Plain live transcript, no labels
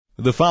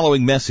The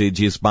following message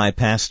is by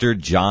Pastor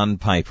John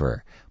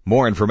Piper.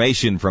 More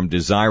information from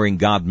Desiring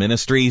God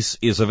Ministries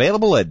is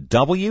available at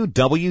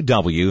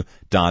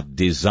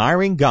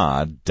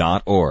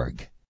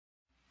www.desiringgod.org.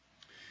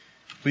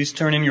 Please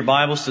turn in your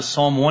Bibles to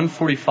Psalm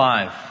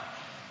 145.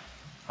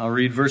 I'll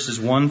read verses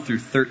 1 through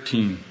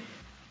 13.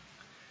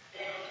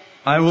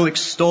 I will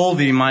extol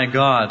thee, my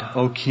God,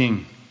 O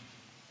King,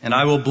 and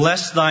I will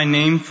bless thy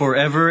name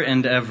forever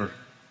and ever.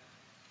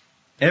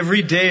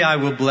 Every day I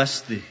will bless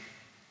thee,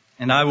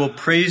 and I will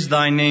praise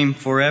thy name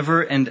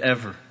forever and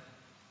ever.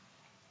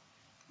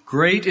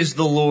 Great is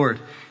the Lord,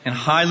 and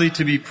highly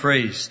to be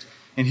praised,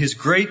 and his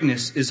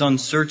greatness is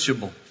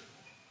unsearchable.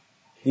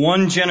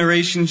 One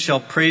generation shall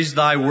praise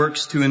thy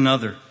works to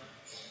another,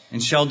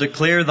 and shall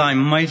declare thy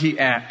mighty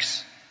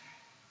acts.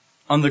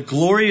 On the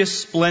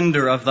glorious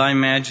splendor of thy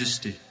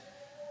majesty,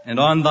 and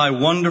on thy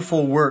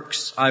wonderful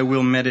works I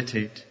will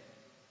meditate.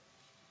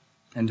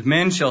 And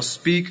men shall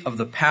speak of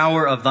the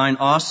power of thine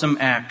awesome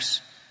acts,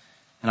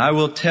 and I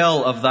will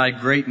tell of thy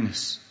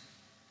greatness.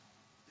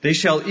 They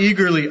shall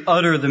eagerly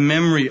utter the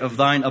memory of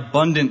thine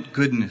abundant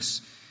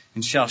goodness,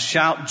 and shall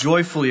shout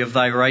joyfully of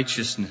thy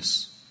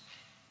righteousness.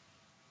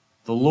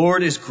 The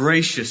Lord is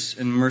gracious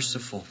and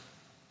merciful,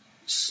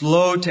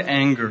 slow to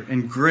anger,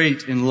 and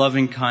great in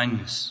loving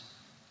kindness.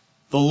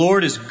 The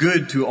Lord is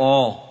good to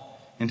all,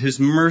 and his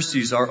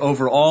mercies are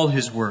over all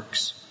his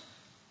works.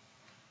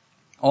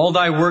 All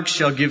thy works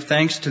shall give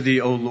thanks to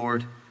thee, O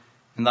Lord,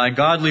 and thy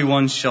godly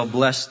ones shall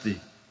bless thee.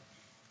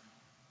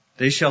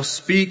 They shall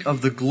speak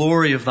of the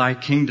glory of thy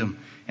kingdom,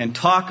 and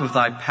talk of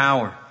thy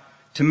power,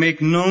 to make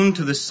known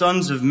to the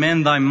sons of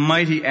men thy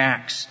mighty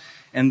acts,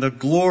 and the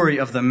glory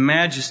of the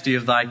majesty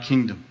of thy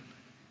kingdom.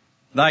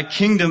 Thy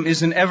kingdom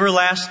is an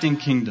everlasting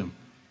kingdom,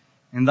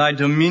 and thy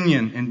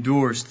dominion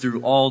endures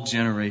through all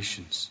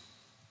generations.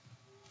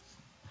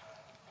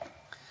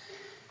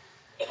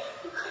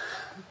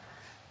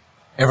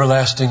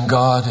 Everlasting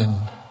God and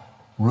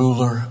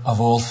ruler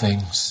of all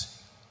things,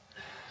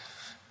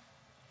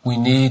 we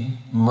need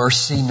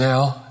mercy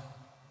now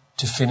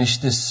to finish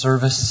this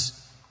service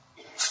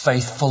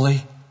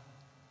faithfully.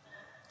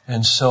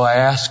 And so I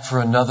ask for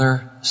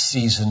another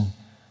season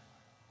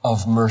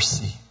of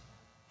mercy.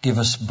 Give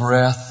us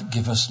breath,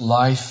 give us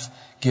life,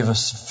 give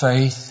us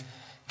faith,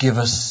 give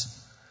us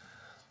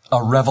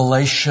a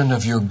revelation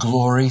of your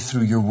glory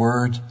through your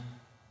word.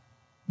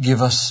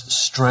 Give us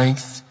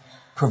strength,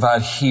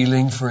 provide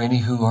healing for any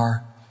who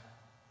are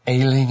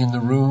ailing in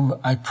the room,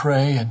 I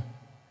pray, and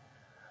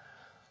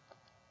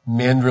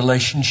mend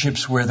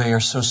relationships where they are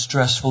so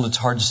stressful it's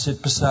hard to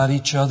sit beside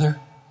each other.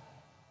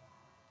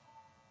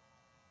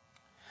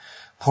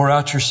 Pour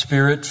out your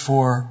Spirit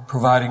for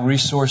providing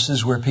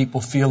resources where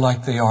people feel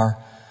like they are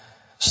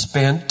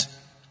spent,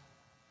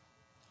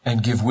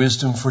 and give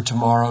wisdom for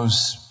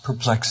tomorrow's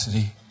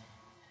perplexity.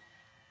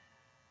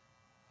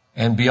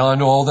 And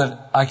beyond all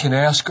that I can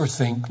ask or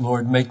think,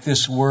 Lord, make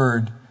this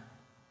word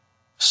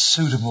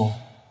suitable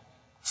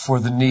for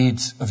the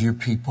needs of your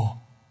people.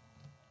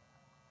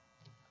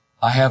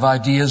 I have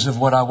ideas of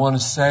what I want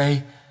to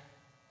say,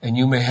 and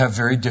you may have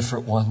very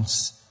different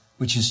ones,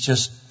 which is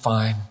just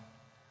fine.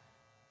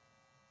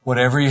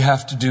 Whatever you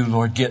have to do,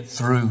 Lord, get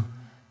through.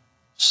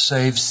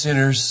 Save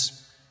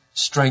sinners,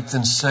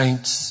 strengthen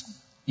saints,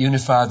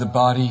 unify the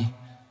body,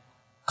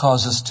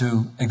 cause us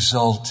to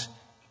exult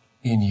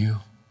in you.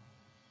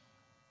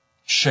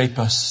 Shape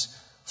us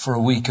for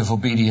a week of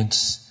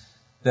obedience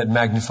that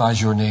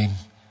magnifies your name.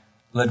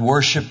 Let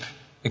worship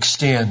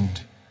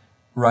extend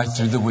right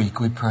through the week,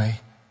 we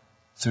pray,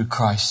 through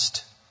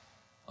Christ.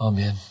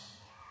 Amen.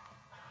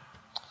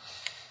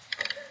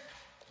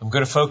 I'm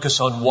going to focus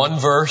on one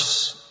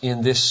verse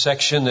in this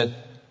section that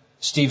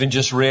Stephen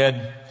just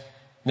read,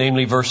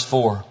 namely verse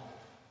 4.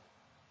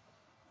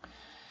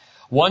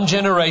 One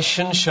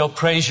generation shall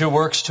praise your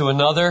works to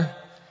another,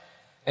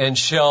 and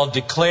shall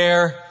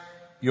declare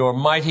your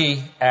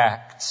mighty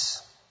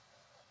acts.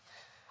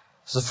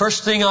 So the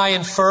first thing I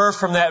infer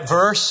from that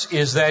verse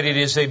is that it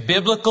is a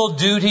biblical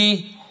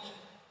duty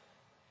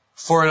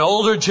for an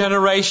older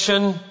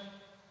generation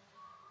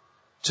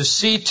to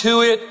see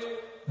to it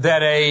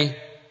that a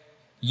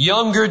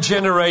younger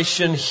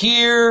generation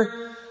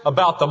hear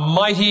about the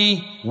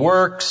mighty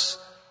works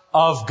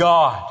of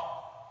God.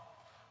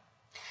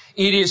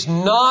 It is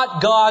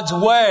not God's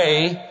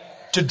way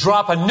to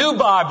drop a new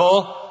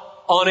Bible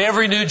on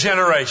every new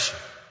generation,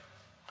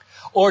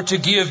 or to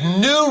give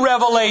new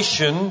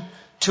revelation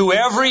to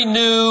every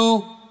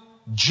new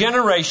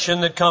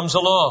generation that comes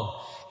along.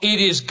 It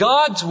is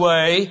God's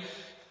way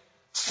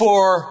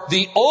for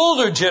the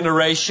older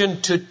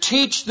generation to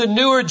teach the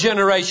newer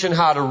generation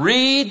how to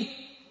read,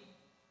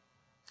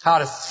 how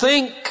to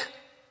think,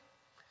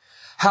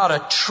 how to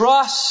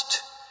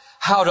trust,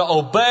 how to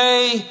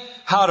obey,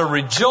 how to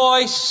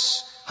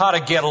rejoice, how to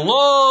get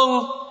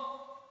along.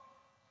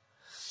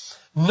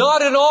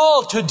 Not at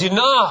all to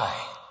deny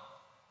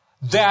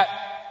that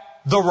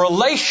the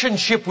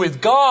relationship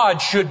with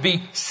God should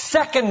be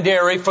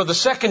secondary for the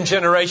second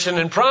generation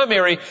and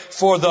primary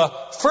for the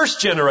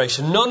first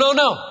generation. No.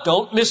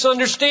 Don't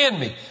misunderstand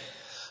me.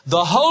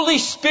 The Holy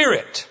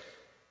Spirit,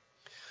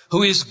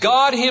 who is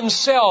God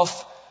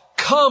Himself,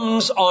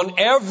 comes on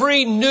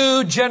every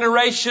new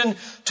generation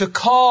to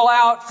call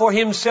out for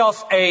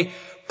Himself a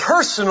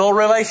personal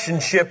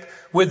relationship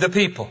with the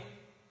people.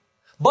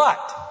 But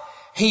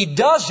He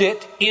does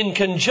it in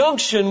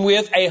conjunction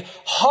with a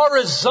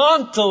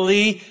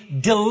horizontally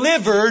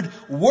delivered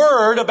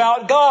word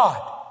about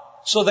God.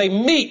 So they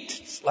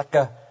meet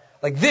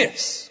like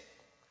this.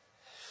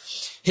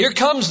 Here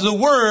comes the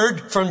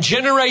word from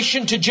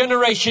generation to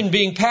generation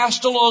being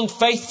passed along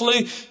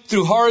faithfully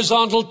through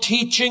horizontal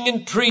teaching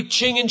and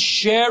preaching and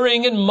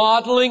sharing and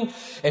modeling.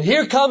 And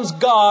here comes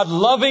God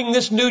loving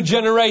this new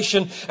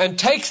generation and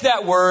takes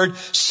that word,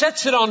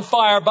 sets it on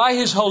fire by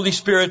His Holy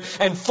Spirit,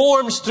 and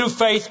forms through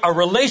faith a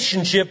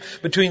relationship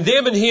between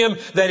them and Him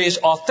that is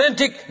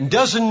authentic and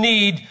doesn't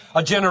need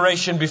a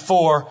generation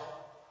before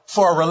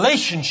for a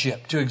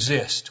relationship to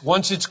exist.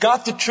 Once it's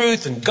got the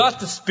truth and got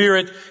the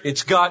Spirit,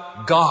 it's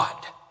got God.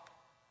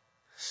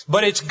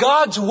 But it's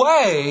God's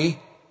way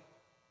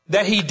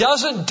that He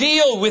doesn't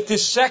deal with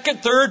this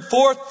second, third,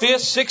 fourth,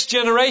 fifth, sixth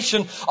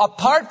generation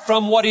apart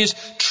from what is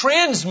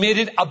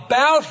transmitted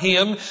about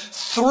Him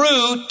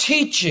through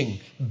teaching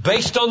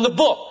based on the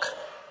book,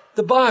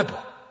 the Bible.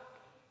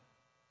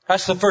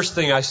 That's the first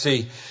thing I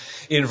see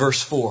in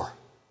verse 4.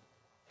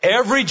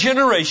 Every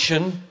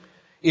generation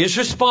is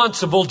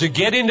responsible to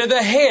get into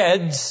the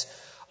heads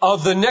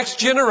of the next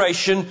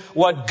generation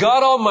what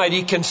God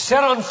Almighty can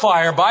set on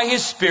fire by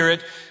His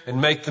Spirit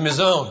and make them His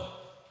own.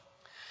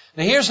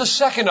 Now here's a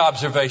second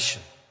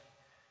observation.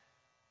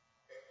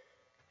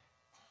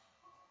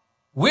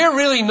 We're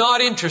really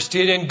not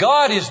interested, and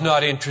God is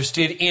not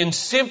interested, in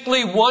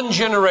simply one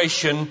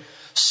generation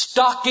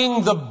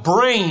stocking the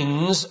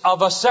brains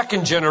of a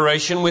second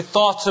generation with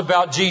thoughts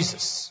about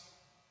Jesus.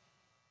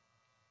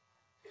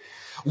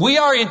 We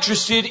are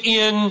interested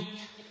in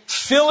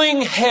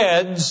filling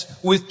heads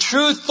with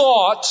true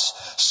thoughts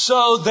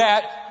so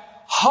that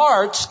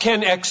hearts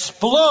can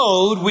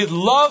explode with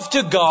love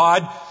to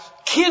God,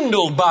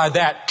 kindled by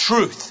that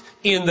truth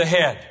in the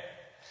head.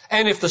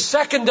 And if the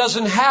second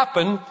doesn't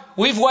happen,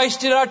 we've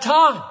wasted our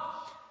time.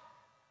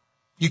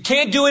 You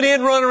can't do an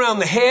end run around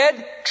the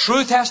head.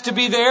 Truth has to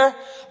be there.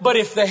 But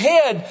if the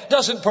head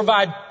doesn't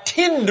provide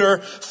tinder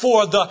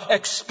for the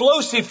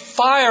explosive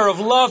fire of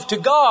love to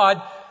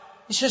God,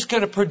 it's just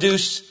going to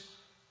produce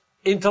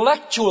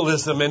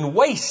intellectualism and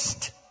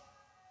waste.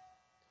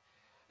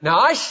 Now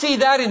I see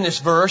that in this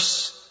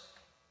verse,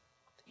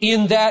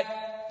 in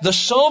that the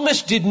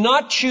psalmist did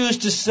not choose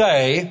to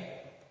say,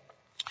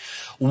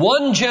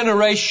 one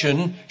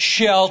generation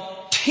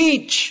shall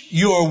teach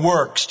your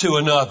works to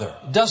another.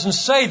 It doesn't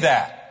say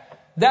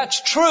that.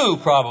 That's true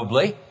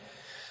probably,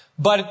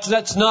 but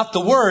that's not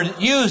the word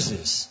it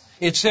uses.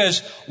 It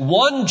says,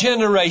 one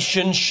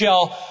generation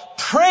shall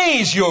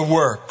praise your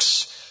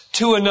works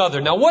to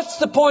another. Now what's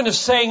the point of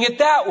saying it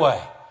that way?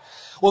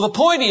 Well, the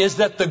point is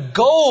that the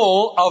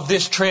goal of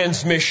this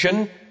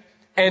transmission,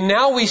 and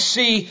now we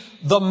see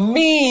the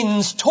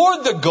means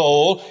toward the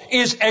goal,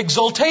 is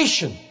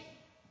exultation.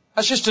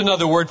 That's just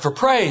another word for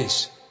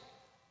praise.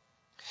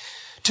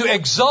 To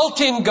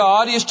exult in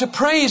God is to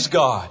praise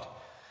God.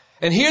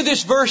 And here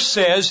this verse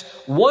says,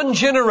 one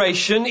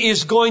generation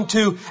is going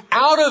to,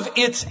 out of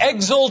its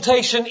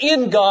exultation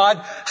in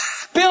God,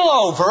 spill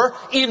over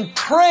in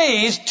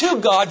praise to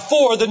God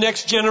for the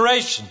next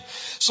generation.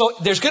 So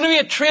there's going to be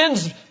a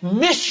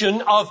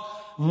transmission of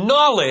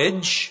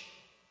knowledge.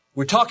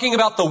 We're talking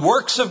about the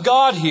works of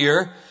God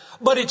here,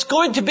 but it's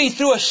going to be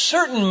through a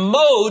certain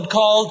mode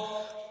called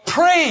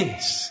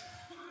praise.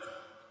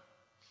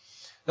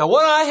 Now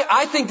what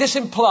I think this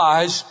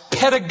implies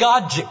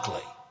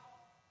pedagogically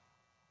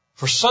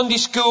for Sunday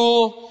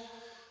school,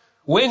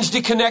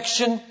 Wednesday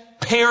connection,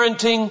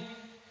 parenting,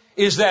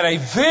 is that a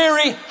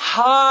very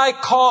high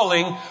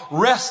calling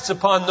rests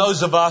upon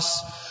those of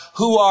us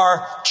who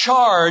are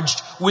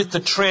charged with the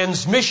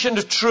transmission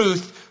of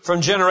truth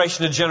from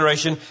generation to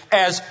generation,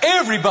 as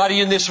everybody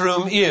in this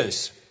room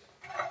is.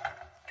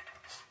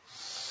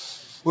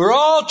 We're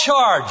all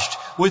charged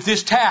with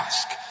this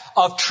task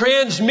of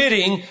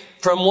transmitting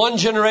from one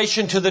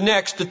generation to the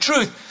next the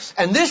truth.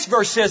 And this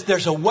verse says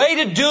there's a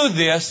way to do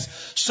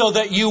this so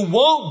that you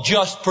won't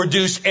just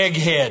produce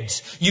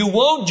eggheads. You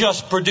won't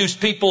just produce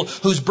people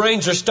whose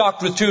brains are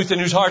stocked with truth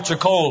and whose hearts are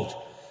cold.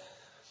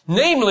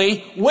 Namely,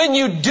 when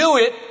you do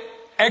it,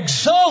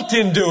 exult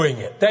in doing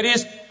it. That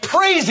is,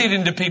 praise it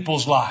into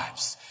people's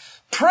lives.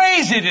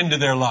 Praise it into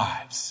their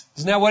lives.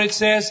 Isn't that what it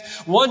says?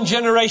 One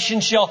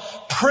generation shall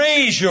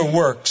praise your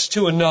works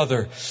to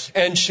another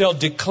and shall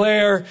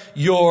declare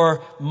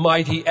your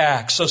mighty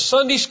acts. So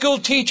Sunday school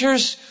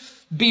teachers,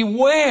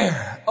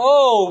 beware.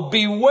 Oh,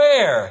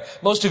 beware.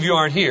 Most of you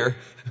aren't here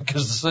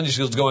because the Sunday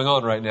school is going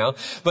on right now.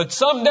 But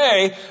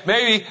someday,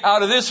 maybe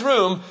out of this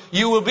room,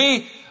 you will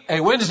be a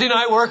Wednesday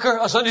night worker,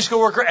 a Sunday school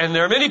worker, and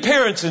there are many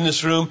parents in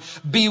this room.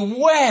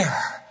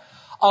 Beware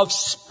of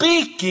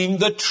speaking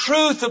the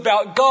truth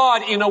about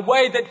God in a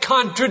way that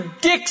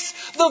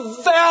contradicts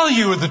the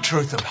value of the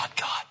truth about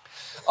God.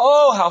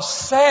 Oh, how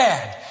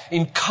sad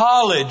in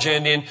college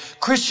and in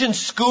Christian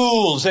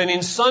schools and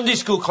in Sunday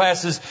school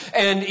classes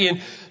and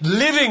in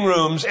living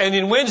rooms and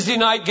in Wednesday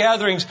night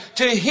gatherings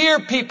to hear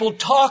people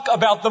talk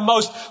about the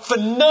most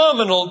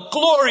phenomenal,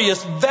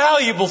 glorious,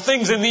 valuable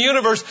things in the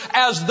universe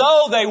as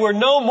though they were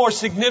no more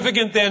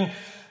significant than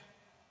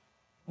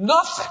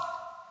nothing.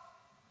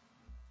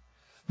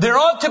 There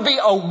ought to be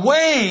a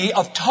way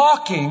of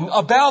talking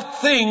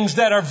about things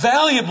that are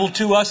valuable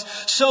to us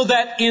so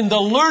that in the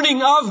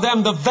learning of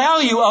them, the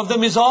value of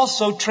them is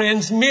also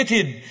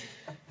transmitted.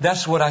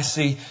 That's what I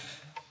see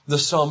the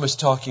psalmist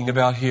talking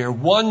about here.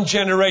 One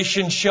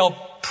generation shall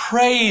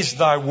praise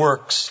thy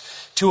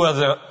works to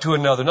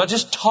another, not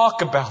just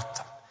talk about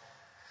them.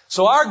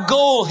 So our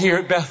goal here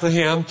at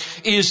Bethlehem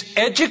is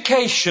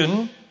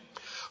education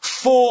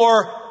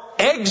for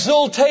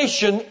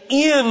exultation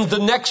in the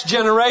next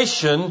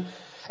generation.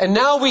 And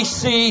now we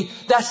see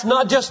that's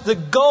not just the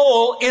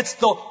goal, it's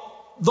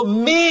the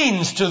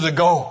means to the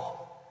goal.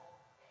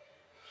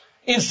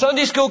 In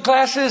Sunday school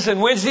classes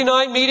and Wednesday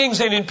night meetings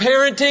and in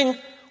parenting,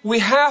 we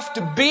have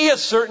to be a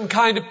certain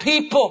kind of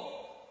people.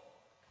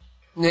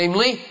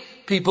 Namely,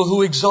 people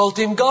who exult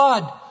in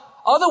God.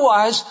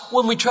 Otherwise,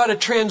 when we try to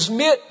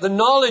transmit the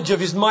knowledge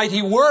of His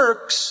mighty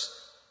works,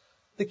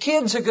 the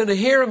kids are going to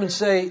hear Him and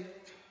say,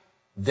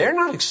 they're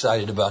not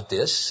excited about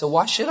this, so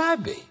why should I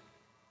be?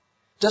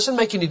 Doesn't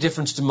make any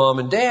difference to mom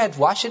and dad.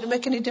 Why should it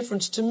make any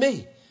difference to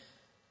me?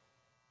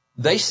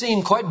 They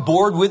seem quite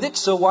bored with it,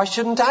 so why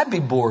shouldn't I be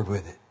bored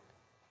with it?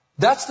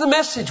 That's the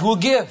message we'll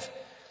give.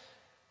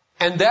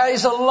 And that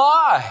is a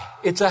lie.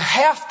 It's a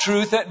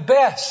half-truth at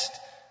best.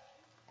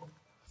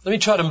 Let me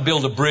try to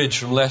build a bridge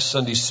from last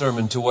Sunday's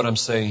sermon to what I'm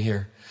saying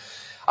here.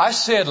 I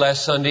said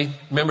last Sunday,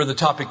 remember the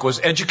topic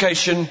was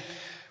education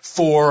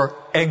for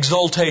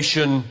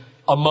exultation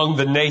among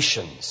the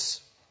nations.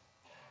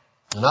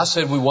 And I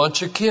said, we want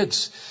your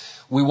kids.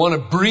 We want to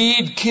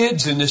breed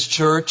kids in this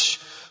church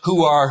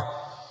who are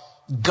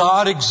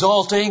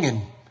God-exalting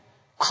and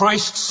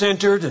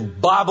Christ-centered and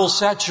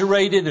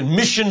Bible-saturated and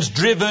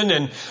missions-driven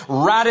and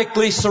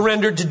radically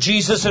surrendered to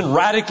Jesus and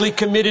radically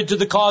committed to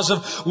the cause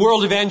of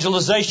world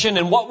evangelization.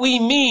 And what we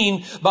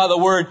mean by the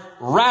word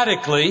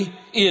radically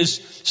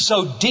is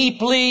so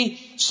deeply,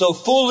 so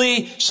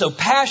fully, so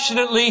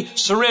passionately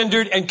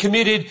surrendered and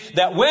committed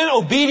that when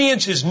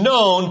obedience is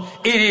known,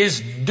 it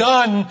is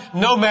done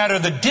no matter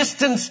the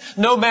distance,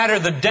 no matter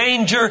the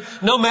danger,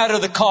 no matter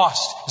the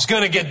cost. It's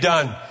going to get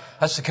done.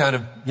 That's the kind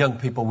of young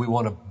people we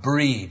want to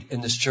breed in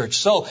this church.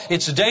 So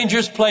it's a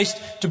dangerous place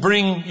to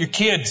bring your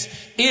kids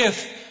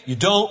if you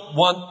don't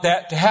want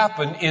that to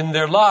happen in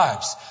their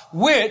lives,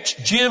 which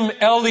Jim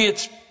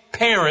Elliot's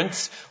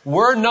parents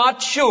were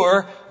not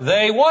sure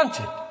they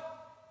wanted.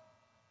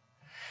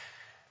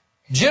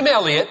 Jim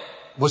Elliot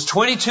was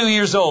 22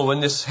 years old when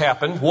this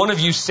happened. One of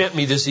you sent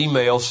me this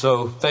email,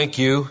 so thank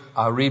you.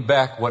 I'll read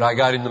back what I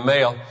got in the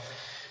mail.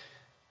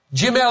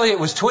 Jim Elliot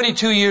was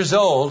 22 years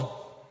old,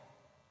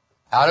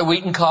 out of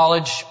Wheaton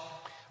College,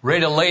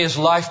 ready to lay his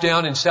life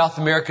down in South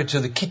America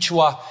to the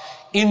Quechua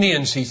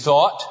Indians, he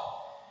thought.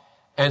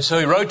 And so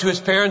he wrote to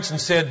his parents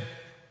and said,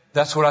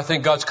 that's what I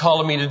think God's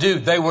calling me to do.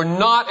 They were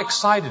not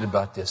excited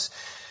about this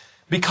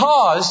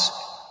because,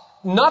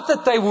 not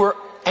that they were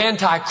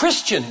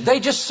anti-Christian, they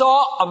just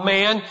saw a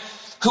man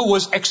who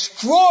was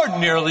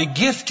extraordinarily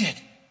gifted.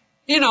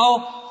 You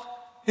know,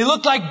 he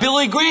looked like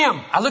Billy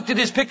Graham. I looked at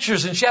his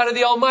pictures and shouted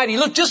the Almighty. He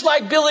looked just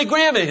like Billy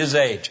Graham at his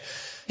age.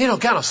 You know,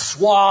 kind of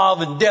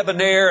suave and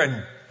debonair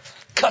and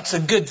cuts a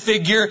good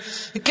figure.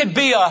 It could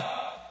be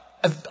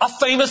a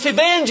famous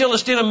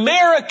evangelist in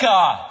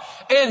America.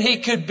 And he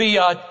could be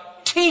a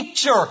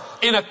teacher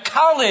in a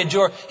college,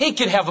 or he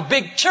could have a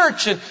big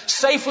church and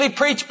safely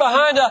preach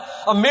behind an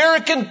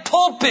American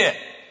pulpit.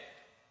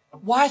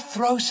 Why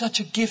throw such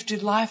a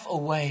gifted life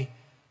away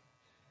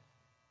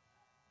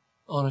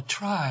on a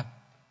tribe?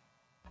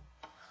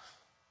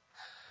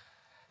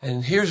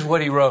 And here's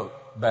what he wrote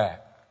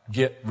back.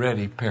 Get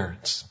ready,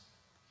 parents.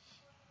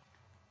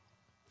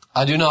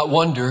 I do not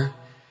wonder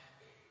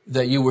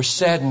that you were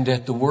saddened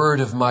at the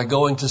word of my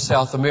going to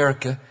South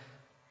America,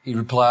 he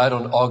replied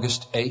on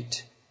August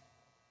 8.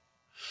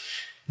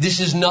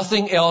 This is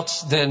nothing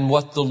else than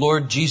what the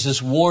Lord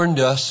Jesus warned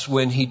us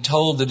when He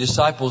told the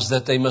disciples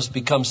that they must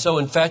become so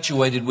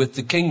infatuated with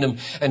the kingdom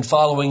and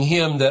following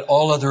Him that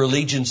all other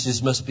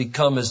allegiances must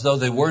become as though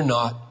they were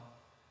not.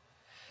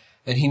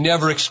 And He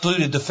never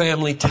excluded the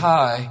family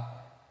tie.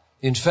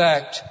 In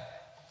fact,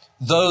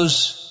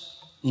 those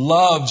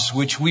loves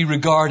which we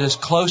regard as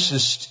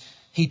closest,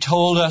 He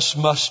told us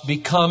must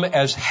become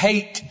as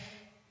hate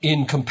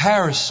in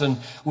comparison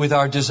with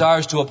our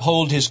desires to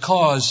uphold His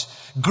cause.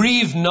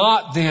 Grieve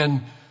not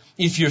then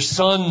if your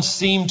sons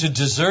seem to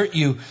desert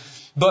you,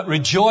 but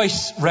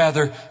rejoice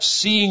rather,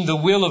 seeing the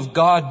will of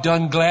God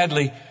done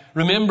gladly.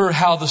 Remember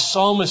how the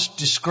psalmist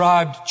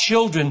described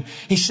children.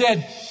 He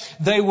said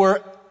they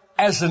were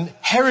as an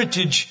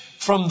heritage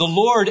from the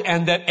Lord,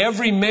 and that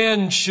every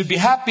man should be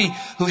happy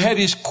who had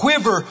his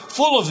quiver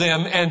full of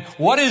them. And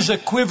what is a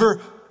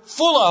quiver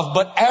full of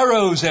but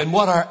arrows? And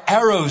what are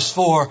arrows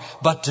for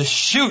but to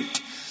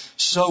shoot?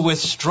 So with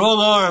strong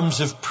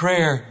arms of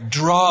prayer,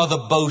 draw the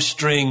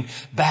bowstring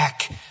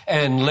back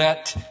and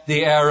let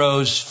the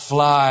arrows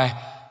fly,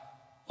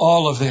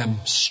 all of them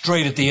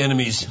straight at the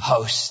enemy's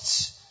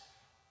hosts.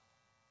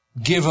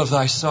 Give of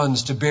thy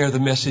sons to bear the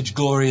message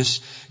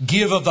glorious.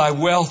 Give of thy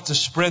wealth to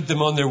spread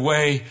them on their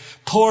way.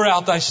 Pour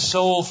out thy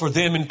soul for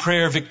them in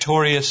prayer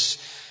victorious.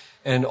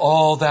 And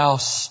all thou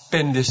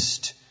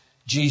spendest,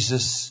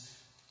 Jesus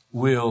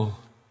will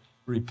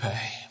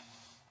repay.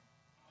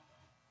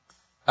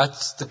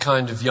 That's the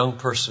kind of young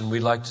person we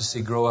like to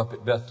see grow up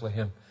at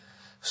Bethlehem.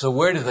 So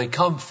where do they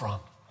come from?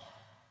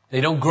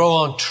 They don't grow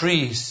on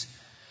trees.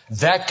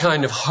 That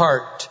kind of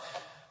heart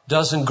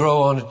doesn't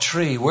grow on a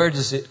tree. Where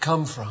does it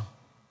come from?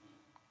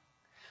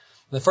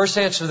 The first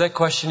answer to that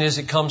question is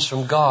it comes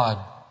from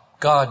God.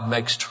 God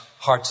makes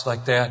hearts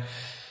like that.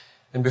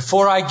 And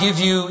before I give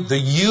you the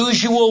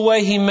usual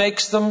way He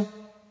makes them,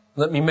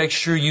 let me make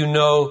sure you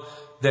know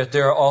that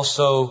there are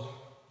also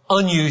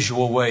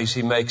unusual ways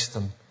He makes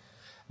them.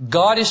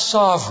 God is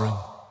sovereign.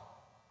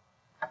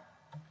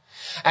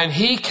 And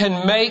He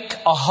can make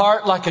a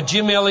heart like a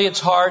Jim Elliot's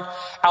heart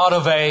out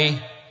of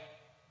a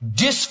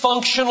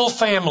dysfunctional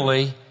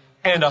family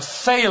and a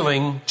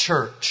failing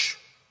church.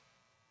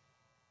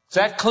 Is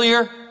that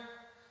clear?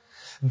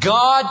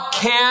 God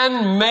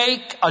can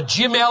make a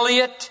Jim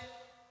Elliot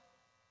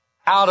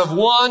out of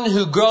one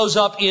who grows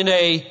up in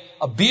a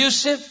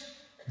abusive,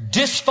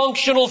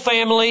 dysfunctional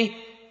family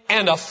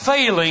and a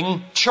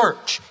failing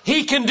church.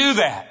 He can do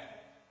that.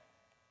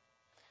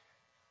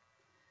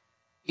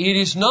 It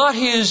is not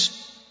His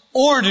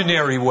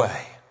ordinary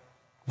way.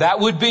 That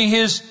would be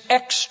His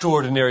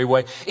extraordinary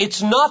way.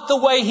 It's not the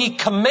way He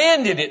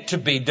commanded it to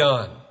be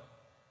done.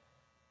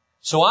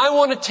 So I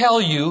want to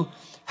tell you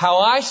how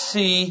I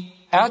see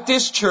at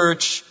this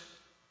church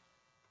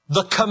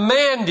the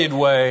commanded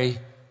way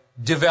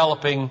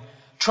developing,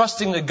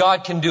 trusting that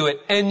God can do it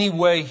any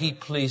way He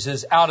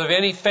pleases, out of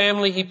any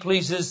family He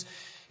pleases,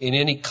 in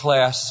any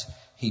class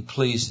He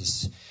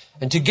pleases.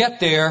 And to get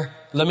there,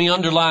 let me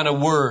underline a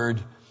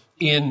word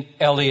in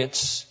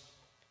Eliot's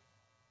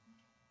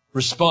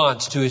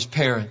response to his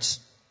parents.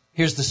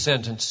 Here's the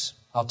sentence.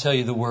 I'll tell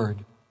you the word.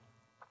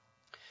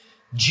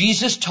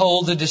 Jesus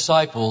told the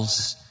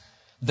disciples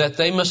that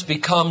they must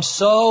become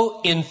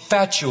so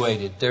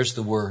infatuated. There's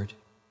the word.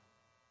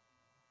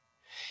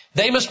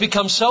 They must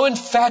become so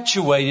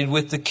infatuated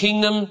with the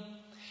kingdom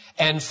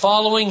and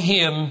following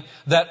Him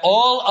that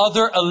all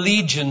other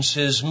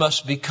allegiances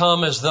must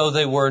become as though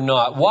they were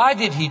not. Why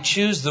did He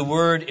choose the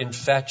word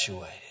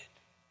infatuated?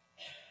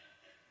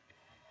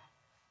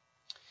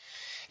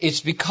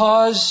 It's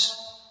because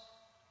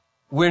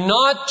we're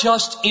not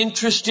just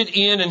interested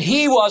in, and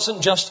He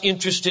wasn't just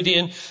interested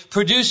in,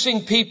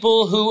 producing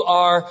people who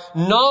are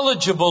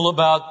knowledgeable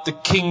about the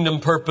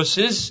kingdom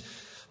purposes,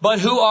 but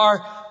who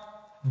are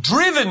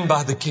driven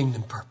by the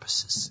kingdom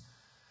purposes,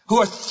 who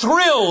are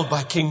thrilled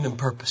by kingdom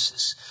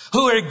purposes,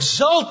 who are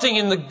exulting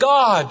in the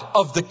God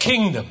of the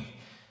kingdom.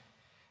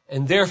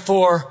 And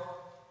therefore,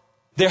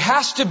 there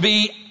has to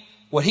be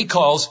what He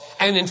calls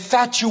an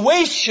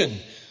infatuation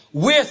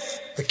with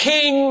the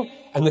King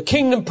and the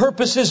kingdom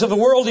purposes of the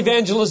world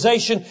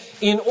evangelization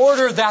in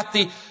order that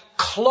the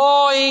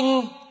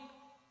clawing,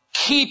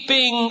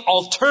 keeping,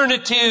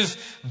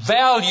 alternative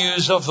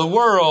values of the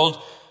world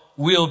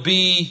will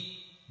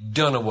be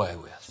done away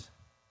with.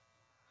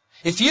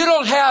 If you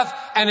don't have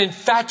an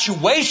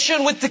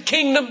infatuation with the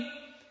kingdom,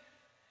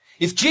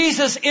 if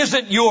Jesus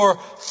isn't your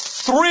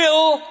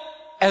thrill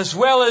as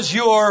well as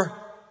your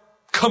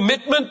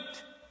commitment,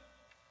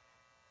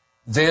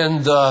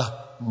 then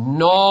the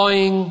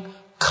gnawing,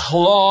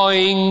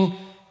 clawing,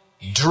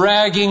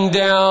 dragging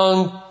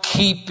down,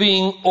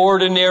 keeping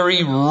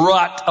ordinary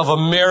rut of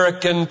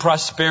American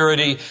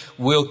prosperity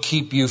will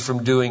keep you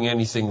from doing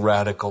anything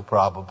radical,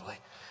 probably.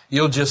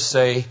 You'll just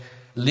say,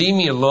 leave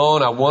me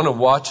alone. I want to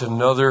watch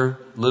another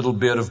little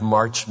bit of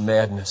March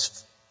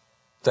Madness.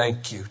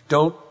 Thank you.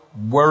 Don't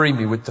worry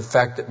me with the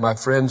fact that my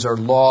friends are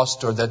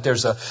lost or that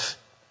there's a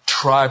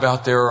tribe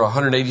out there or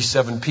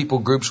 187 people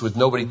groups with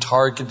nobody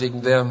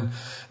targeting them.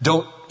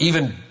 Don't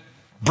even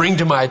bring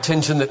to my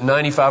attention that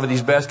 95 of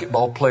these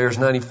basketball players,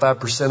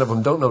 95% of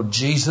them don't know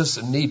Jesus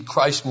and need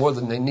Christ more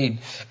than they need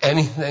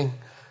anything,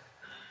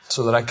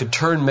 so that I could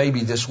turn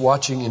maybe this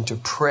watching into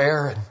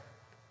prayer. And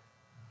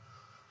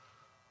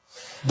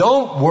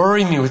don't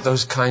worry me with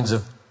those kinds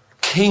of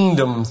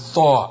kingdom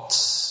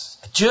thoughts.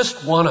 I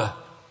just want to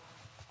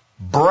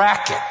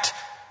bracket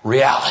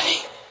reality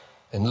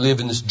and live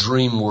in this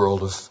dream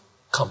world of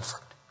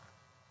comfort.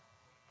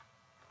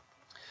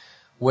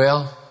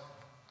 Well,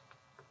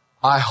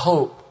 I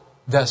hope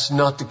that's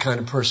not the kind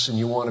of person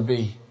you want to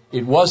be.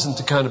 It wasn't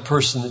the kind of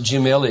person that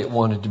Jim Elliot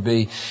wanted to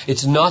be.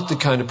 It's not the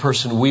kind of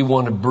person we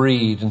want to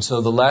breed. And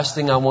so the last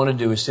thing I want to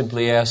do is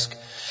simply ask,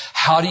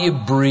 how do you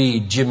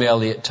breed Jim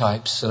Elliot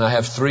types? And I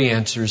have 3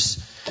 answers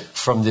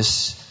from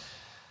this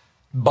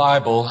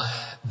Bible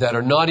that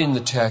are not in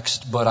the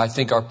text, but I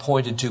think are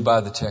pointed to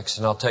by the text.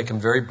 And I'll take them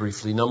very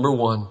briefly. Number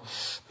 1,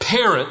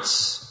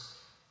 parents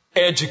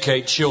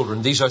educate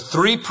children. These are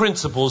three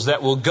principles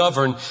that will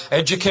govern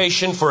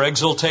education for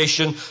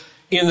exaltation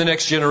in the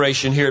next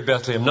generation here at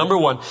Bethlehem. Number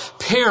one,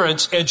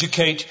 parents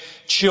educate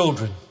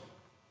children.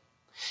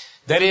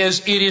 That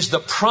is, it is the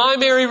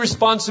primary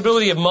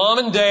responsibility of mom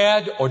and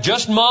dad, or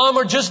just mom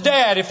or just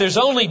dad, if there's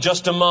only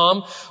just a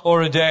mom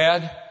or a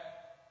dad,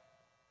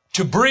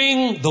 to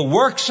bring the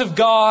works of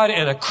God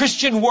and a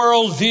Christian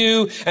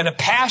worldview and a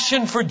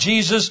passion for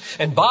Jesus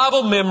and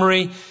Bible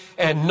memory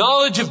and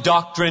knowledge of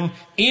doctrine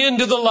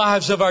into the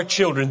lives of our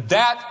children.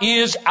 That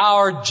is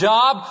our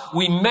job.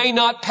 We may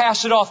not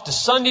pass it off to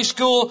Sunday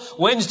school,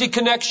 Wednesday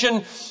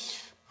connection,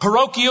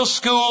 parochial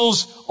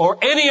schools, or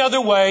any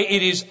other way.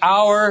 It is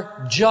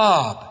our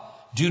job.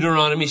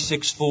 Deuteronomy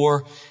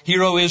 6:4.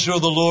 Hear, O Israel,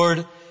 the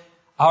Lord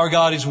our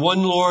God is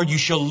one Lord. You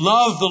shall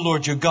love the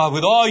Lord your God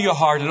with all your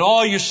heart and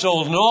all your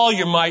soul and all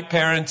your might,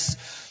 parents.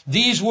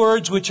 These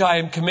words which I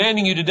am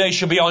commanding you today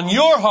shall be on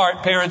your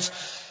heart, parents,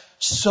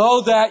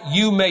 so that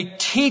you may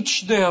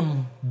teach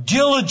them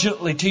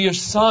diligently to your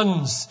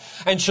sons,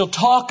 and shall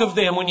talk of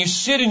them when you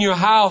sit in your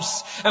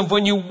house, and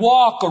when you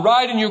walk or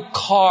ride in your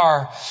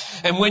car,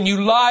 and when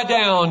you lie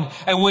down,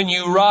 and when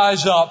you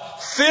rise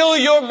up. Fill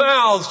your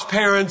mouths,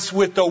 parents,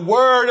 with the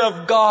Word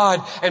of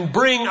God, and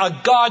bring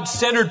a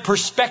God-centered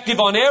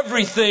perspective on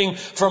everything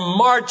from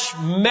March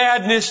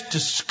Madness to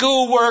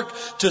schoolwork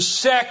to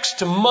sex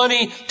to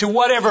money to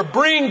whatever.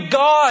 Bring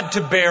God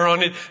to bear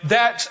on it.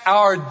 That's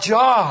our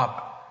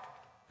job,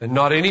 and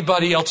not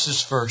anybody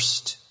else's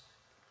first.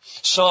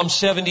 Psalm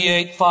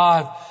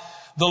 78:5.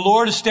 The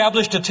Lord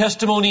established a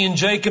testimony in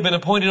Jacob and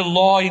appointed a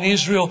law in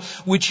Israel,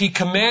 which He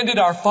commanded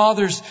our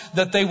fathers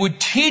that they would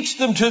teach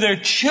them to their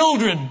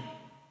children,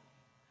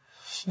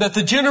 that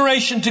the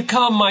generation to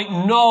come might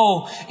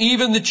know,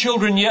 even the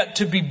children yet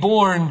to be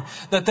born,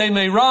 that they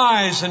may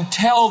rise and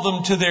tell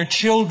them to their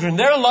children.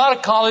 There are a lot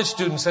of college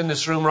students in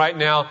this room right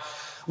now.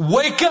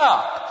 Wake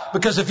up!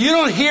 Because if you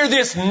don't hear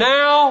this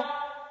now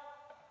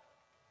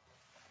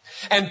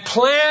and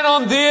plan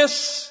on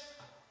this,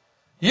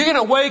 you're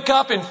going to wake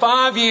up in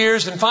 5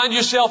 years and find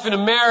yourself in a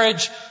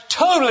marriage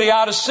totally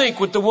out of sync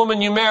with the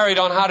woman you married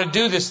on how to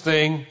do this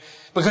thing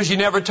because you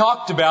never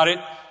talked about it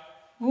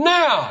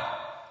now.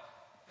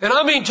 And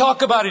I mean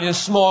talk about it in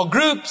small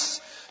groups.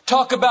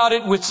 Talk about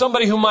it with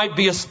somebody who might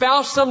be a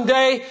spouse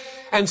someday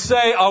and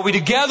say, are we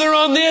together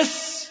on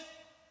this?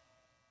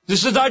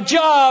 This is our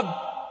job.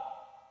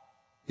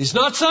 It's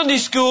not Sunday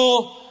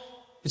school.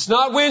 It's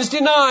not Wednesday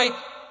night.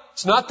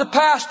 It's not the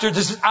pastor.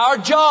 This is our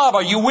job.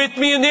 Are you with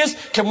me in this?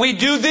 Can we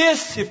do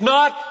this? If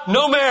not,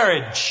 no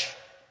marriage.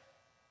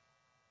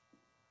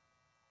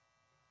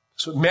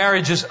 That's what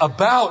marriage is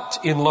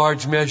about in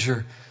large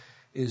measure,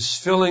 is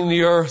filling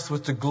the earth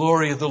with the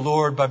glory of the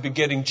Lord by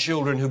begetting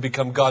children who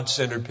become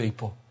God-centered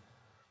people.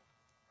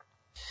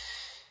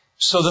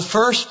 So the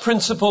first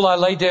principle I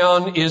lay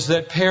down is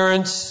that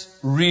parents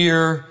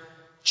rear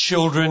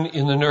children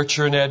in the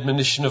nurture and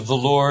admonition of the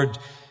Lord.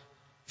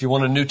 If you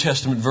want a New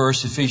Testament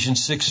verse,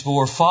 Ephesians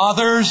 6:4,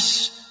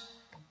 fathers,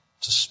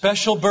 it's a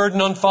special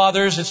burden on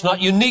fathers. It's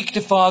not unique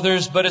to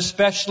fathers, but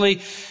especially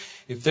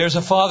if there's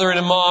a father and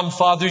a mom,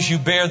 fathers, you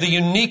bear the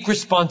unique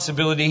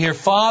responsibility here.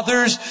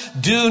 Fathers,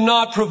 do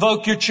not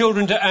provoke your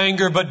children to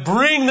anger, but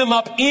bring them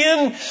up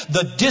in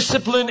the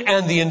discipline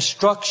and the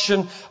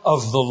instruction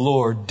of the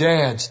Lord.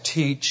 Dads,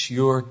 teach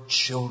your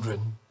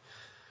children.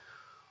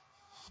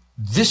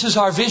 This is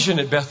our vision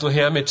at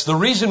Bethlehem. It's the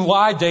reason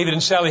why David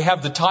and Sally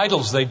have the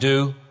titles they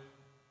do.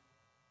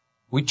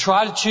 We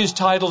try to choose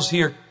titles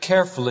here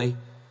carefully.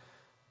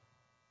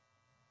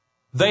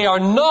 They are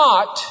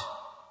not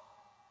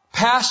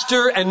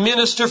pastor and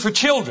minister for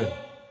children.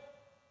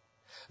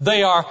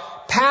 They are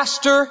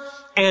pastor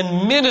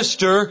and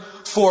minister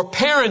for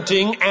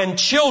parenting and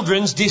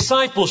children's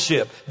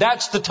discipleship.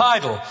 That's the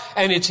title,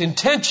 and it's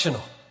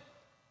intentional.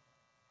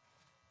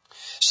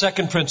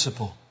 Second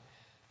principle.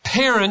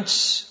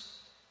 Parents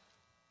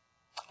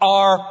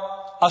are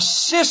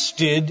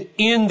assisted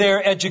in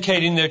their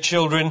educating their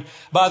children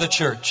by the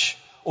church.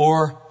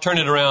 Or, turn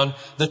it around,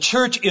 the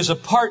church is a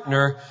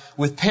partner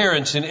with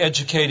parents in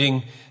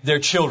educating their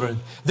children.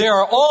 There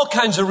are all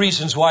kinds of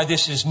reasons why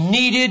this is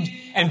needed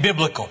and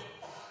biblical.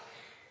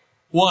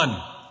 One,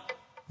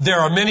 there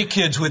are many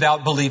kids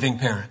without believing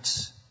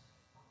parents.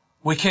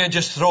 We can't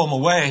just throw them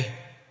away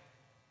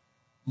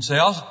and say,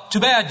 oh, too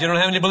bad, you don't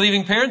have any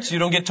believing parents, you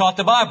don't get taught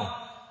the Bible.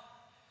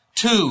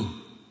 Two,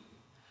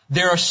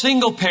 there are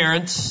single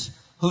parents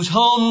whose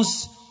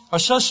homes are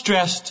so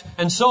stressed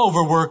and so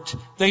overworked,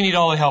 they need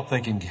all the help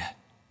they can get.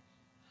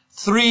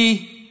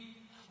 Three,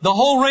 the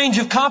whole range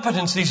of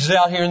competencies is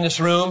out here in this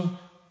room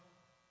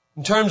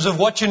in terms of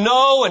what you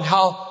know and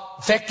how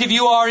effective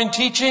you are in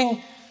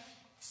teaching.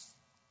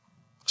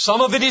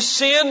 Some of it is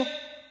sin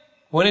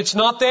when it's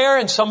not there,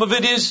 and some of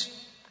it is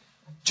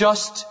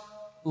just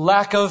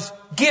lack of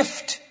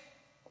gift.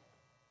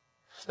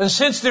 And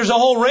since there's a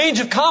whole range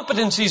of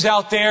competencies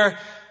out there,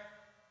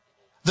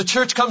 the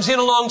church comes in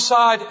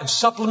alongside and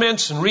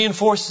supplements and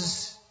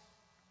reinforces.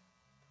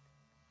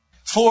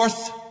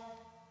 Fourth,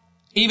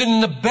 even in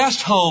the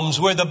best homes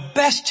where the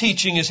best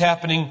teaching is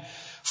happening,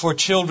 for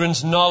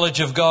children's knowledge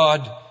of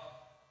God.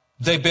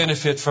 They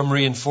benefit from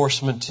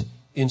reinforcement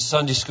in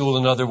Sunday school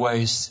and other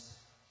ways.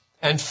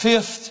 And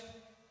fifth,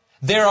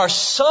 there are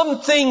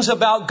some things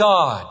about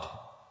God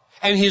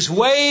and His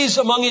ways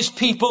among His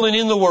people and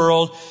in the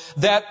world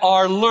that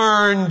are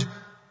learned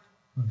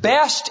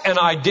best, and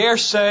I dare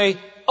say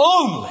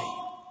only,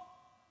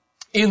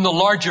 in the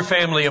larger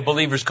family of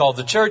believers called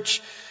the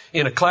church,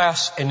 in a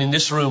class and in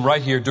this room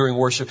right here during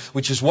worship,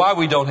 which is why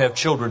we don't have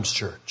children's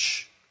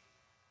church.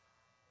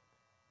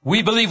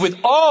 We believe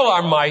with all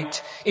our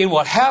might in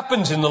what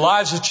happens in the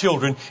lives of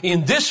children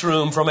in this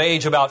room from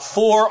age about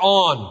 4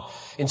 on.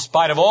 In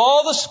spite of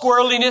all the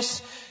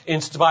squirreliness,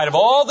 in spite of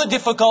all the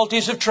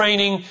difficulties of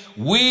training,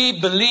 we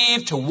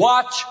believe to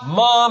watch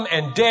mom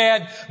and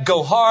dad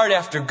go hard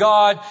after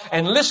God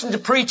and listen to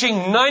preaching,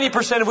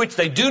 90% of which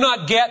they do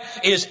not get,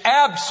 is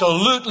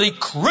absolutely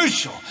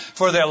crucial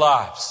for their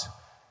lives.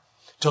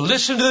 To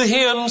listen to the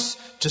hymns,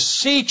 to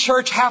see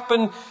church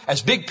happen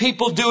as big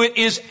people do it,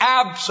 is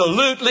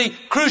absolutely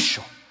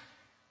crucial.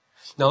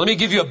 Now let me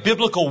give you a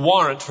biblical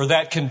warrant for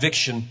that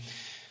conviction.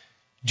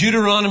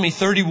 Deuteronomy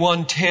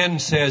 31:10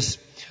 says,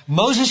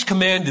 Moses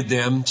commanded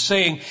them,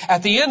 saying,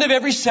 at the end of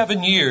every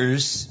 7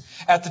 years,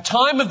 at the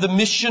time of the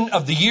mission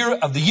of the year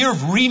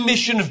of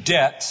remission of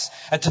debts,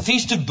 at the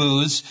Feast of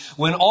Booths,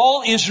 when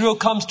all Israel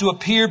comes to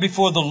appear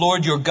before the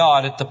Lord your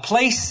God at the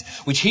place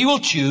which He will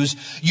choose,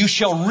 you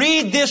shall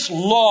read this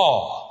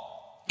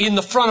law in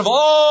the front of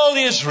all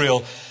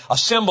Israel.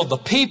 Assemble the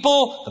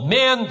people, the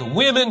men, the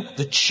women,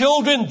 the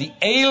children, the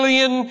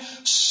alien,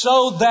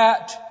 so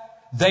that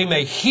they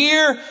may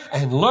hear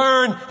and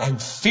learn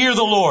and fear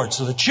the Lord.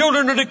 So the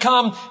children are to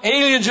come,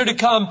 aliens are to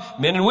come,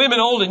 men and women,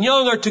 old and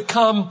young are to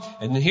come.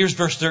 And then here's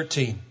verse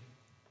 13.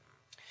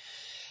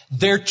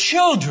 Their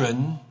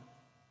children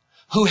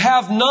who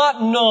have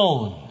not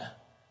known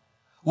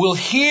will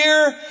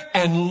hear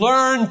and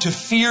learn to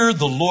fear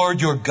the Lord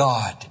your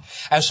God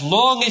as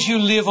long as you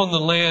live on the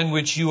land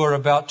which you are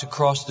about to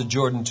cross the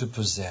Jordan to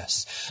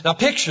possess. Now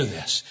picture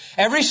this.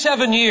 Every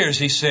 7 years,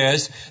 he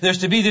says, there's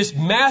to be this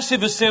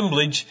massive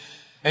assemblage.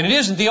 And it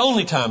isn't the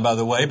only time, by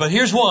the way, but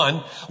here's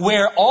one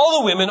where all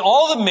the women,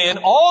 all the men,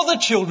 all the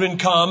children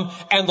come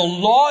and the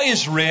law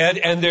is read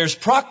and there's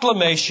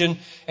proclamation,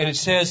 and it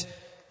says,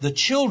 the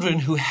children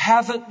who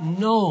haven't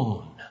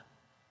known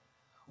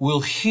will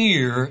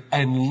hear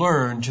and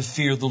learn to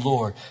fear the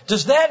Lord.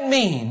 Does that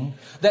mean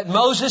that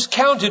Moses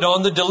counted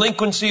on the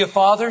delinquency of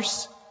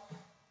fathers?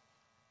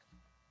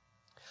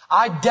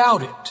 I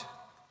doubt it.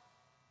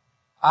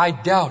 I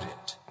doubt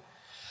it.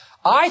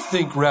 I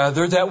think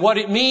rather that what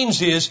it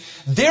means is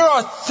there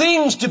are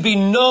things to be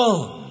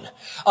known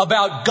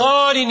about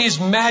God in His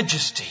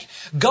majesty,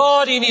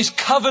 God in His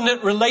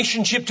covenant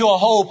relationship to a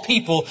whole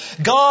people,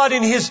 God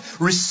in His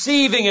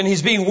receiving and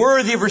His being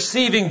worthy of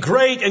receiving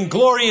great and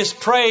glorious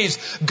praise,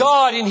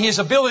 God in His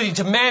ability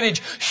to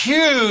manage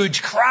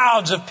huge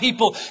crowds of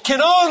people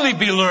can only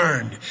be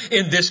learned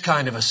in this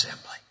kind of assembly.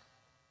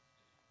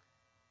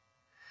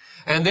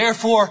 And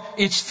therefore,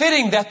 it's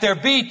fitting that there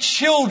be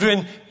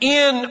children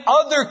in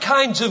other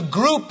kinds of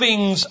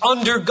groupings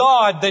under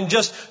God than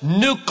just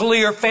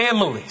nuclear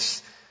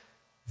families.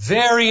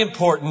 Very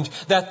important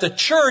that the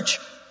church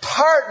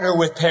partner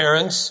with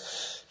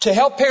parents to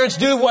help parents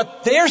do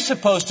what they're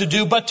supposed to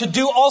do, but to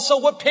do also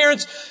what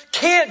parents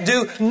can't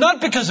do,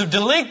 not because of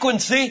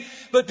delinquency,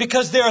 but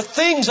because there are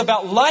things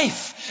about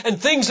life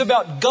and things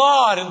about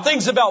God and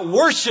things about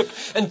worship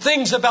and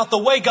things about the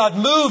way God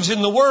moves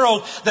in the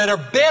world that are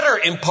better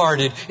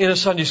imparted in a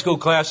Sunday school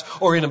class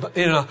or in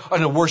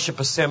a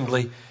worship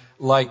assembly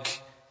like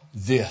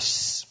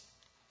this.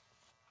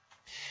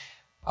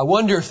 I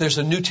wonder if there's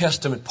a New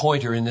Testament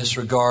pointer in this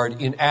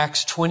regard in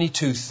Acts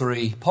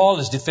 22:3. Paul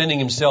is defending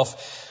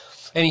himself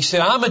and he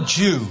said, I'm a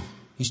Jew.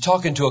 He's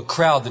talking to a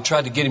crowd that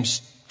tried to get him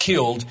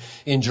killed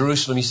in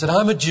Jerusalem. He said,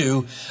 I'm a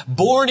Jew,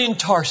 born in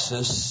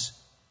Tarsus,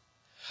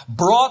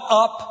 brought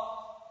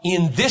up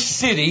in this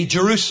city,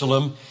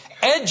 Jerusalem,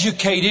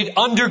 educated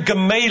under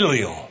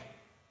Gamaliel,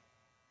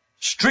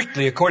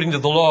 strictly according to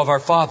the law of our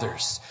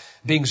fathers,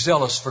 being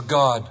zealous for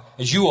God,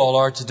 as you all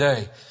are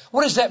today.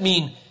 What does that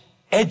mean,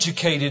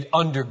 educated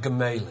under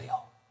Gamaliel?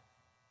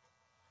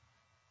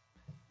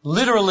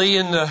 Literally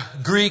in the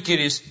Greek, it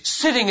is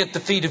sitting at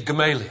the feet of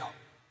Gamaliel.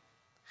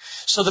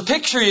 So the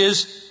picture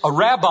is a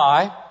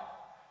rabbi,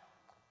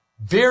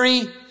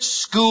 very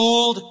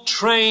schooled,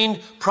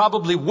 trained,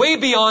 probably way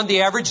beyond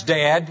the average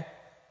dad,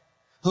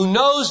 who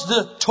knows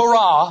the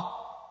Torah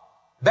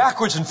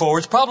backwards and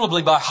forwards,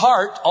 probably by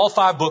heart, all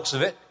 5 books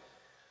of it.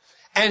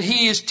 And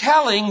he is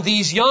telling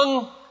these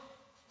young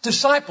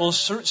disciples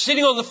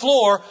sitting on the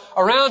floor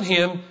around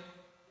him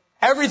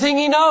everything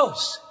he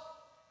knows.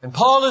 And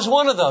Paul is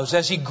one of those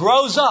as he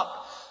grows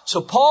up.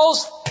 So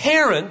Paul's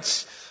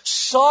parents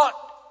sought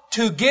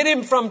to get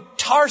him from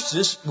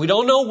Tarsus, we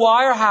don't know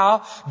why or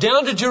how,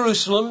 down to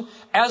Jerusalem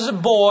as a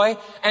boy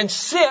and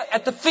sit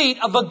at the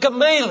feet of a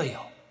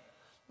Gamaliel.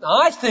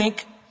 Now I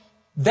think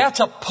That's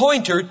a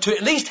pointer to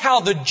at least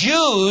how the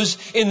Jews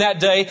in that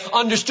day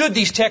understood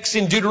these texts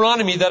in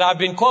Deuteronomy that I've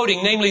been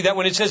quoting. Namely, that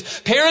when it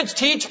says, parents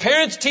teach,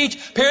 parents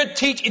teach, parents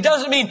teach, it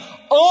doesn't mean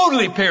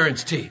only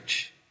parents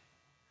teach.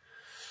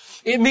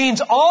 It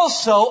means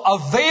also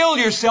avail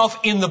yourself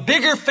in the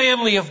bigger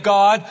family of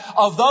God,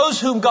 of those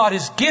whom God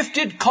has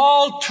gifted,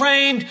 called,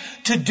 trained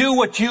to do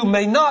what you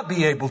may not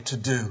be able to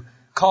do.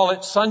 Call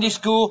it Sunday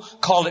school,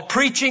 call it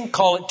preaching,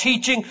 call it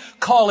teaching,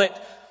 call it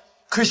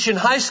Christian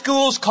high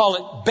schools, call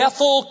it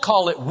Bethel,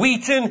 call it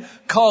Wheaton,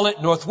 call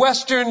it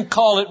Northwestern,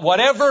 call it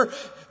whatever,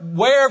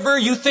 wherever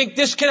you think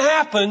this can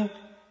happen.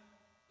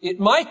 It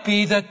might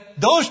be that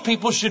those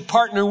people should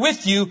partner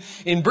with you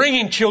in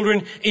bringing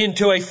children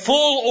into a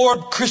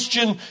full-orbed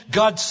Christian,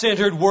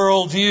 God-centered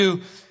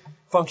worldview,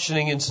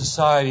 functioning in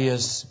society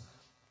as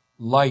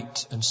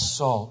light and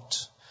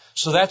salt.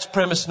 So that's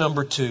premise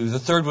number 2. The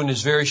third one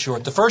is very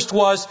short. The first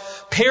was,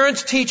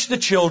 parents teach the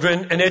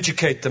children and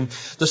educate them.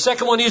 The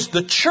second one is,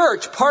 the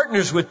church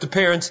partners with the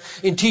parents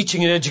in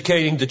teaching and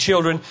educating the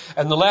children.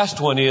 And the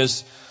last one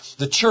is,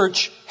 the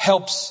church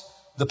helps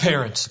the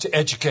parents to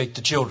educate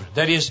the children.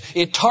 That is,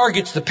 it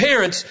targets the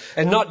parents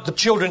and not the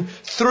children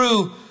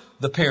through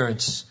the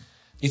parents.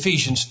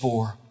 Ephesians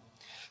 4.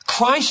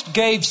 Christ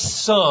gave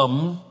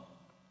some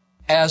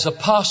as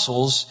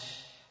apostles,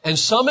 and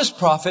some as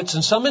prophets,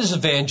 and some as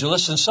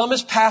evangelists, and some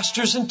as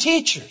pastors and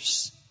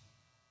teachers.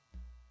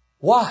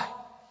 Why?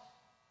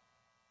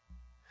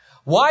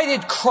 Why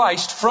did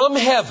Christ from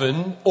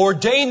heaven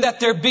ordain that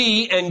there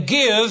be and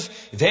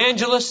give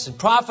evangelists and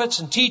prophets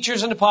and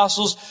teachers and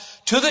apostles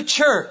to the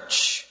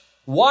church?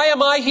 Why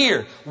am I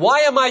here?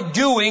 Why am I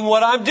doing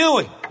what I'm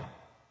doing?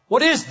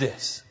 What is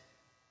this?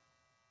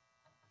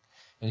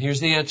 And here's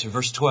the answer,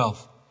 verse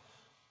 12.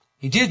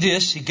 He did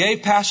this, he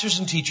gave pastors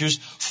and teachers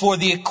for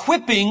the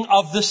equipping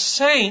of the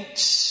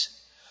saints,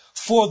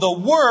 for the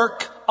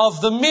work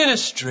of the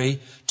ministry,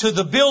 to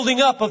the building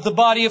up of the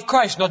body of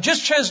Christ. Now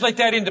just translate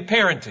that into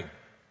parenting.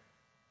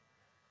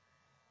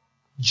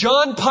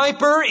 John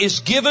Piper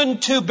is given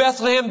to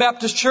Bethlehem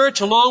Baptist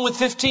Church along with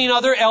 15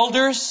 other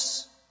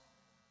elders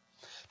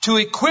to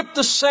equip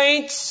the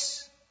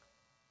saints.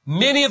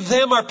 Many of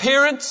them are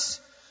parents,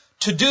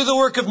 to do the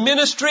work of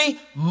ministry,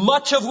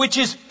 much of which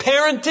is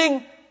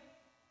parenting.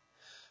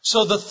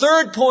 So the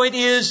third point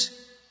is,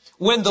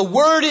 when the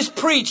Word is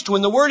preached,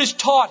 when the Word is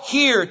taught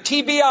here,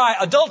 TBI,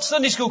 adult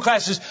Sunday school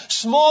classes,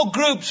 small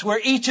groups where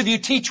each of you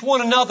teach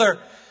one another,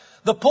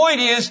 the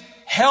point is,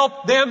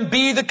 help them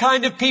be the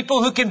kind of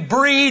people who can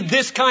breed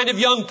this kind of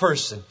young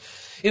person.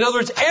 In other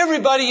words,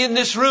 everybody in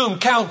this room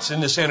counts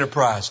in this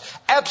enterprise.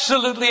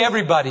 Absolutely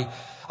everybody.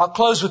 I'll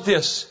close with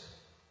this.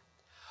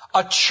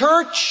 A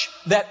church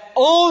that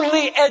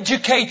only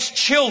educates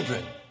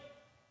children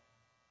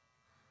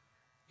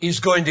is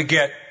going to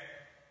get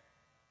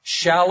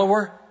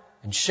shallower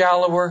and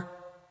shallower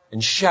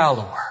and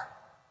shallower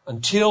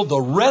until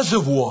the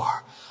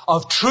reservoir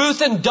of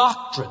truth and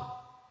doctrine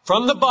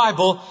from the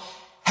Bible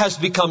has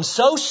become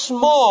so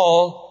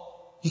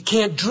small you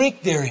can't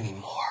drink there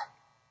anymore.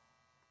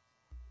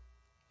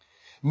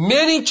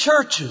 Many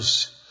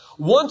churches,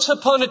 once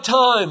upon a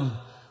time,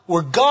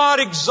 were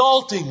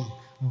God-exalting,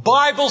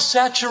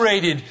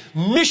 Bible-saturated,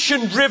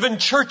 mission-driven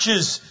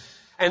churches,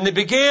 and they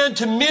began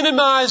to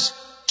minimize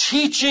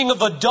teaching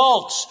of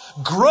adults,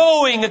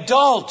 growing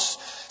adults,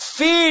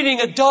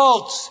 feeding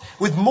adults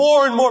with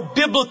more and more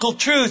biblical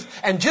truth,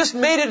 and just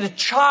made it a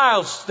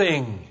child's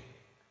thing.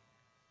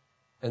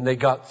 And they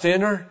got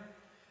thinner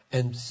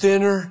and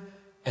thinner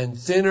and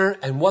thinner,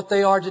 and what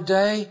they are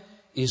today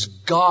is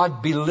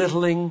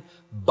God-belittling,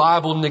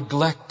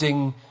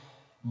 Bible-neglecting,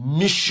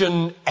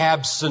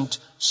 mission-absent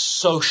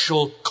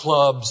social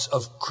clubs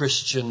of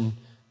Christian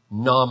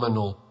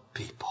nominal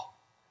people.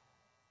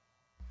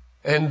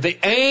 And the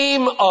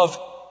aim of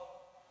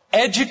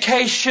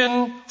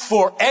education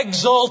for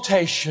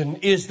exaltation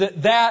is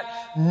that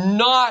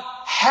not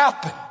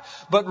happen,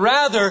 but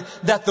rather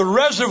that the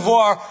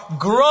reservoir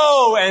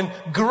grow and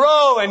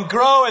grow and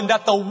grow, and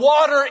that the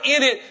water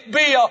in it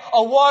be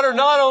a water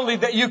not only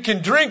that you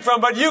can drink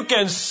from, but you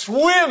can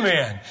swim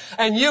in,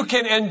 and you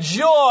can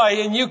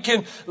enjoy, and you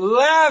can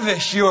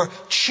lavish your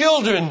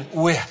children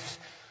with.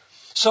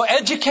 So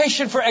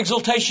education for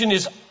exaltation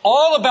is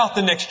all about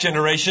the next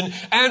generation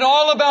and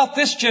all about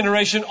this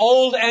generation,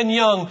 old and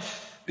young,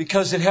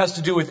 because it has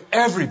to do with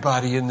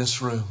everybody in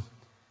this room.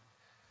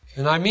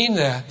 And I mean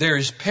that. There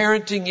is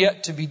parenting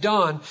yet to be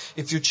done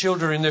if your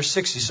children are in their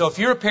 60s. So if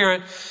you're a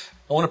parent,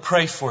 I want to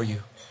pray for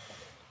you.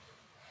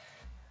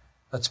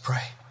 Let's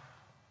pray.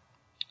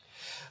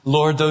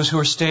 Lord, those who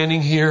are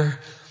standing here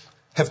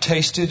have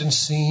tasted and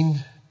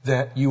seen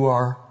that you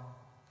are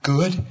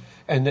good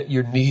and that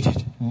you're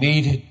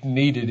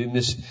needed in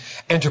this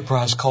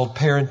enterprise called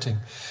parenting.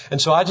 And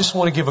so I just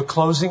want to give a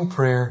closing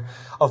prayer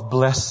of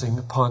blessing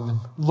upon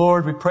them.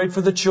 Lord, we prayed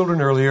for the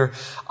children earlier.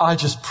 I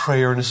just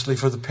pray earnestly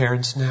for the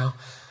parents now.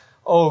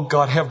 Oh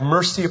God, have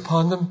mercy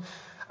upon them.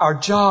 Our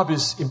job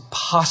is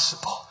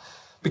impossible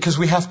because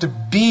we have to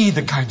be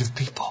the kind of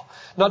people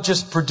not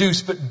just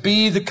produce, but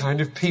be the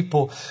kind of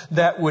people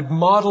that would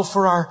model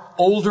for our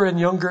older and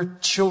younger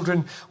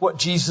children what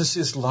Jesus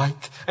is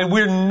like. And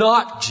we're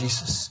not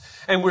Jesus.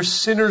 And we're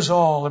sinners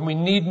all, and we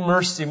need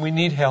mercy and we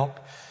need help.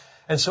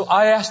 And so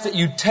I ask that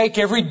you take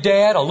every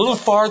dad a little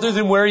farther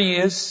than where he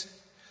is.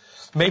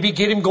 Maybe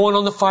get him going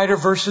on the fighter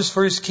verses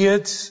for his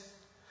kids.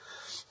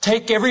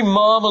 Take every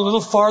mom a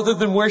little farther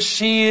than where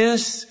she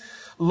is,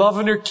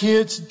 loving her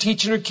kids and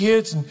teaching her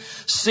kids and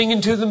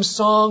singing to them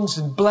songs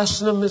and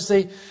blessing them as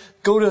they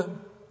go to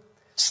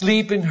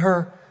sleep in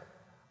her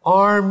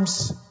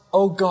arms,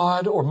 oh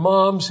God. Or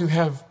moms who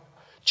have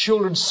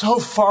children so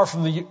far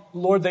from the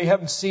Lord they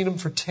haven't seen them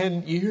for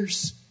 10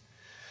 years.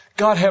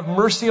 God, have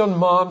mercy on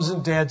moms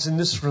and dads in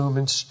this room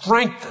and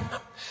strengthen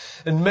them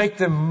and make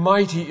them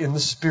mighty in the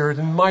Spirit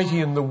and mighty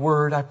in the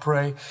Word, I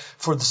pray,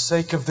 for the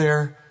sake of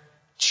their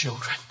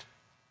children.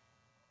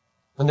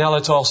 And now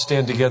let's all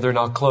stand together, and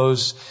I'll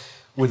close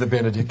with a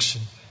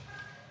benediction.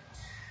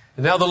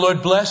 And now the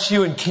Lord bless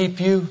you and keep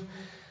you.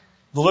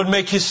 The Lord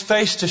make His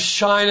face to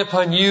shine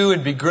upon you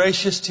and be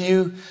gracious to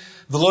you.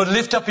 The Lord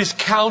lift up His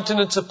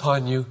countenance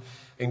upon you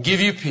and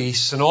give you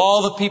peace. And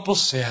all the people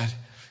said,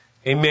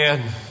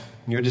 Amen.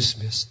 You're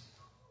dismissed.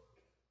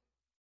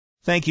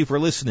 Thank you for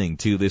listening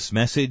to this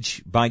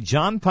message by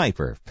John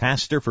Piper,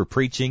 pastor for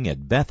preaching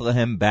at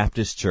Bethlehem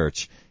Baptist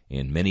Church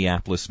in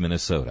Minneapolis,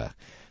 Minnesota.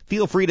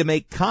 Feel free to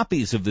make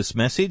copies of this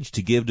message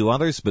to give to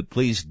others, but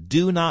please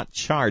do not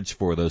charge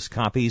for those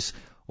copies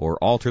or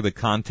alter the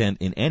content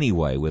in any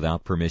way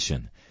without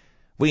permission.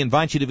 We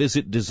invite you to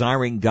visit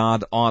Desiring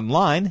God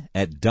online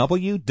at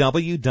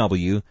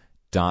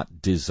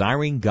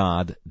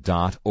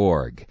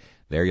www.desiringgod.org.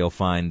 There you'll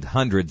find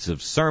hundreds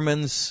of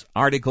sermons,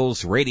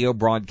 articles, radio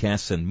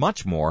broadcasts, and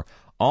much more,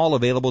 all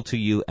available to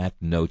you at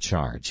no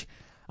charge.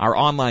 Our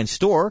online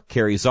store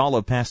carries all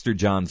of Pastor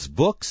John's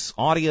books,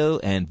 audio,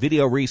 and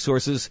video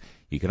resources.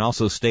 You can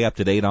also stay up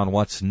to date on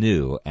what's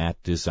new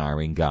at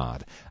Desiring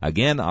God.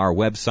 Again, our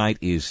website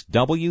is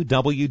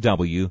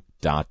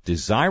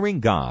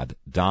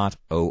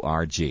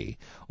www.desiringgod.org.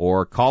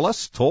 Or call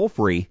us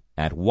toll-free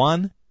at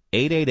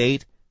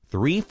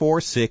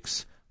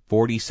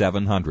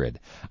 1-888-346-4700.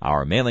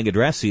 Our mailing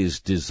address is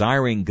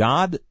Desiring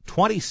God,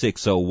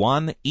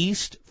 2601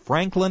 East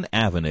Franklin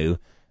Avenue,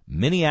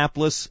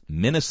 Minneapolis,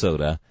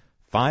 Minnesota,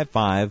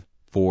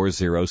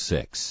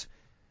 55406.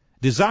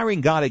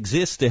 Desiring God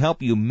exists to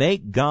help you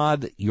make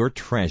God your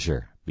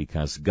treasure,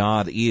 because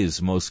God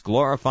is most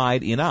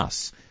glorified in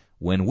us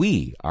when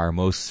we are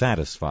most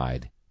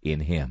satisfied in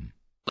Him.